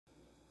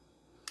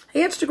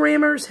Hey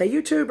Instagrammers, hey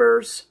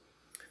YouTubers.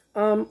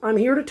 I'm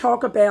here to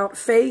talk about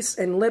face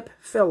and lip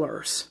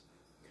fillers.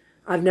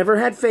 I've never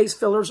had face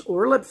fillers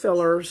or lip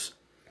fillers.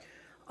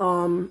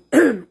 I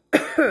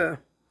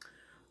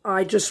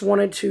just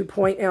wanted to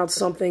point out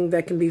something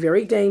that can be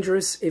very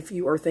dangerous if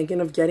you are thinking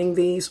of getting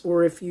these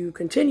or if you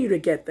continue to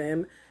get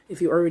them,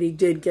 if you already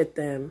did get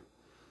them.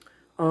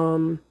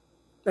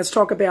 Let's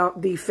talk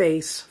about the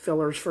face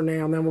fillers for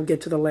now, and then we'll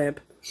get to the lip.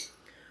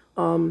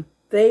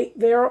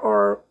 There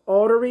are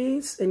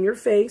arteries in your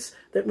face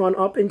that run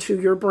up into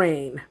your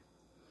brain.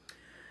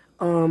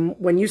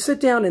 When you sit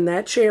down in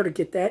that chair to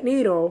get that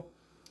needle,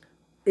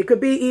 it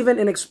could be even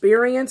an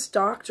experienced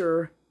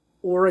doctor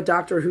or a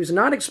doctor who's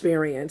not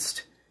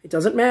experienced. It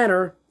doesn't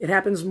matter. It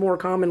happens more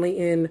commonly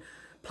in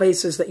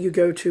places that you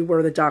go to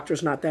where the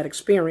doctor's not that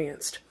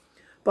experienced.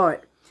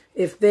 But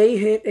if they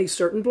hit a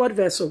certain blood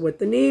vessel with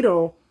the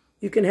needle,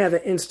 you can have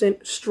an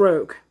instant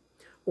stroke,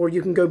 or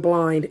you can go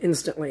blind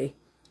instantly.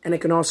 And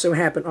it can also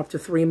happen up to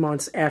 3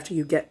 months after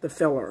you get the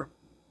filler.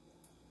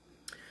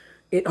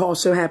 It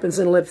also happens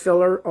in lip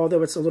filler,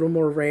 although it's a little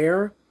more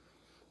rare,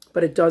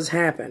 but it does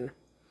happen.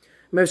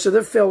 Most of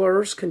the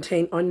fillers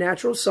contain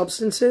unnatural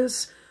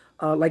substances,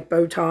 like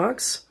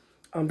Botox.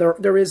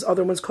 There is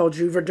other ones called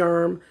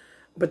Juvederm,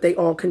 but they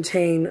all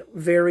contain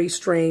very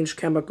strange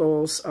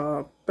chemicals.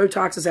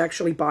 Botox is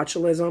actually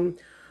botulism.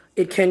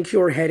 It can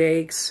cure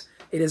headaches.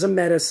 It is a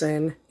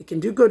medicine. It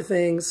can do good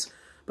things,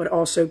 but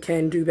also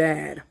can do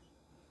bad.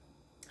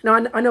 Now,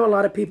 I know a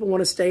lot of people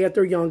want to stay at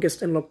their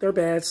youngest and look their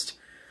best.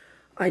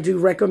 I do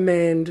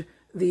recommend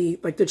the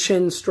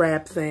chin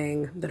strap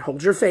thing that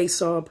holds your face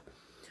up.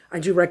 I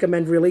do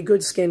recommend really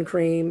good skin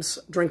creams.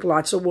 Drink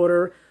lots of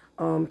water.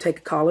 Take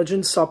a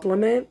collagen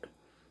supplement.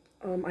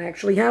 I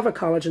actually have a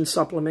collagen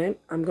supplement.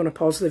 I'm going to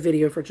pause the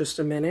video for just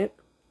a minute.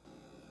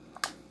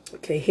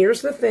 Okay,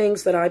 here's the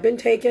things that I've been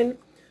taking.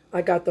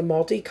 I got the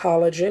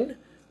multi-collagen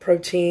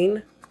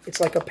protein. It's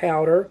like a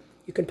powder.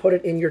 You can put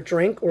it in your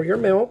drink or your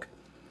milk.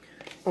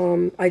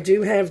 I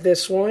do have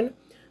this one.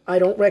 I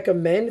don't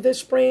recommend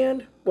this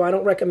brand. Well, I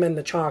don't recommend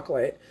the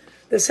chocolate.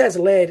 This has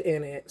lead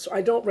in it, so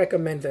I don't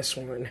recommend this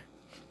one.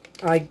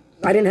 I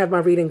didn't have my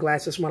reading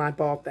glasses when I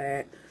bought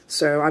that,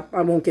 so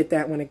I won't get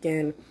that one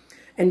again.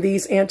 And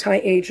these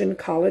anti-aging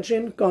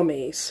collagen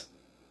gummies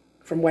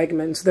from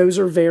Wegmans, those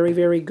are very,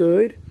 very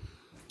good.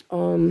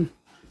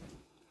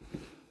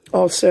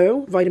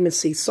 Also, vitamin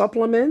C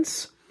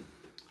supplements.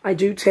 I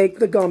do take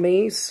the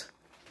gummies,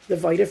 the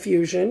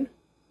VitaFusion.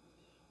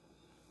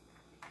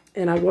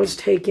 And I was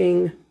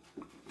taking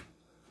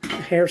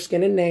hair,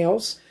 skin, and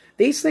nails.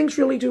 These things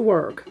really do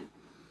work.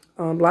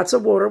 Lots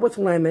of water with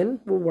lemon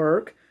will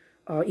work.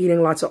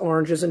 Eating lots of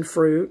oranges and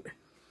fruit.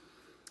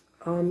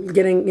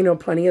 Getting,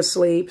 plenty of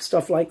sleep,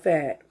 stuff like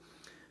that.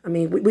 I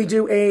mean, we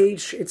do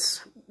age.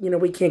 It's,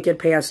 we can't get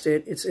past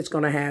it. It's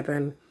going to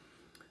happen.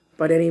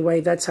 But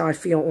anyway, that's how I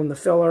feel on the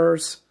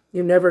fillers.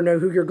 You never know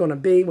who you're going to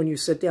be when you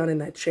sit down in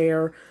that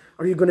chair.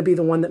 Are you going to be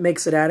the one that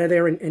makes it out of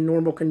there in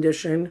normal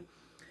condition?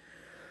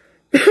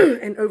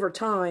 And over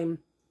time,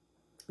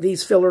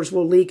 these fillers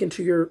will leak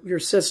into your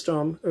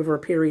system over a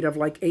period of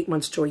like 8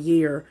 months to a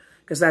year,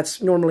 because that's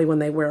normally when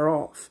they wear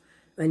off.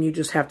 Then you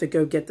just have to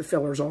go get the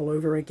fillers all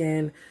over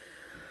again.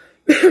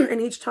 And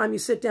each time you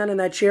sit down in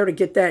that chair to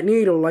get that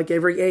needle, like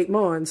every 8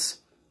 months,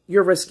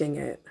 you're risking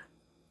it.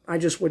 I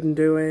just wouldn't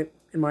do it,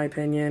 in my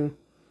opinion.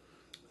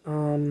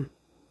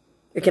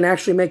 It can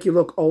actually make you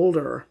look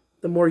older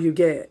the more you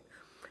get.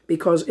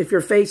 Because if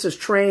your face is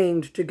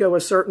trained to go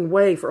a certain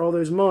way for all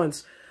those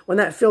months, when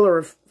that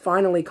filler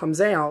finally comes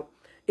out,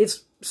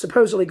 it's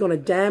supposedly going to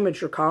damage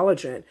your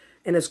collagen,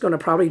 and it's going to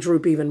probably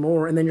droop even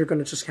more, and then you're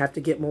going to just have to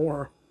get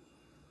more.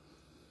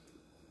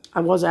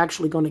 I was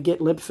actually going to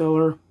get lip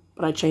filler,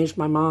 but I changed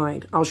my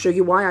mind. I'll show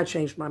you why I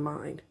changed my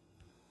mind.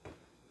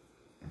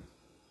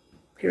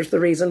 Here's the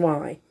reason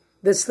why.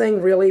 This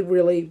thing really,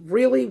 really,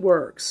 really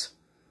works,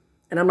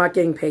 and I'm not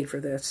getting paid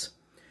for this.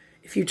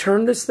 If you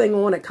turn this thing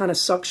on, it kind of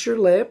sucks your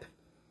lips,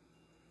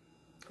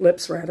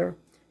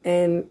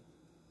 and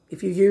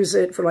if you use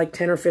it for like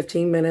 10 or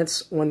 15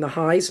 minutes on the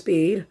high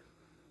speed,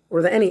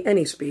 or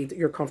any speed that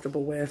you're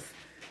comfortable with,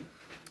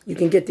 you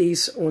can get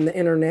these on the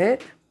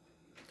internet.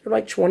 They're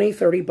like 20,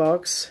 30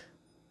 bucks.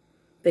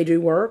 They do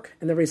work,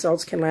 and the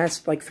results can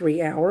last like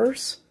 3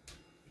 hours.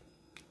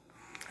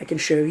 I can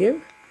show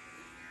you.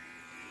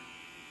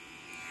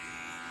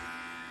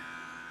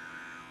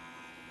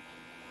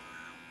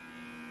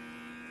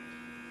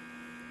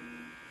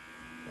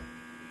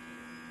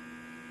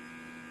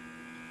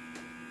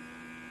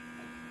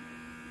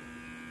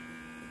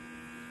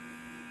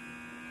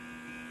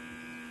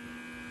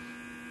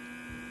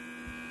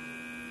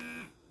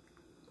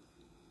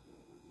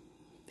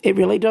 It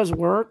really does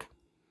work.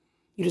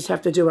 You just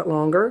have to do it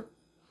longer.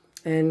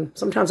 And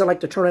sometimes I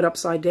like to turn it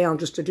upside down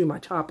just to do my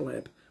top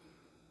lip.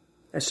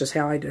 That's just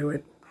how I do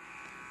it.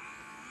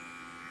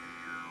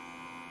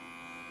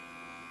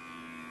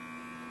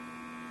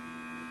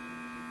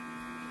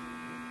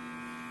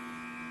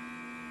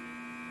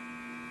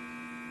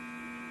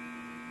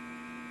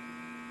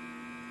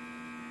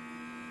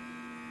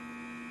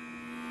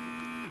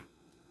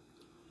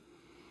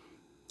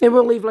 It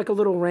will leave like a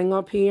little ring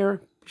up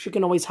here. You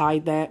can always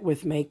hide that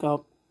with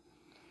makeup.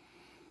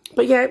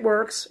 But yeah, it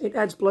works. It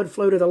adds blood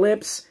flow to the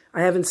lips.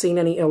 I haven't seen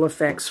any ill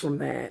effects from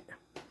that.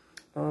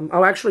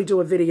 I'll actually do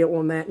a video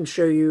on that and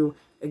show you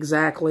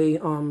exactly,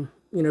 you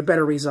know,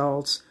 better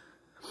results.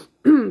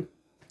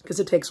 Because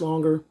it takes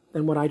longer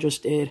than what I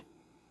just did.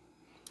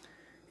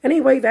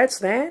 Anyway, that's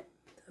that.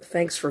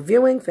 Thanks for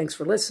viewing. Thanks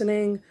for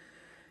listening.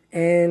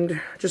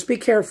 And just be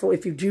careful.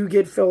 If you do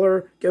get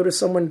filler, go to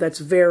someone that's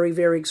very,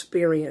 very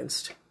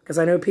experienced. Because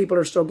I know people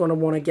are still going to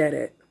want to get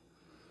it.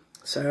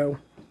 So,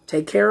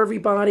 take care,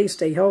 everybody.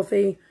 Stay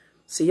healthy.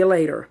 See you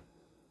later.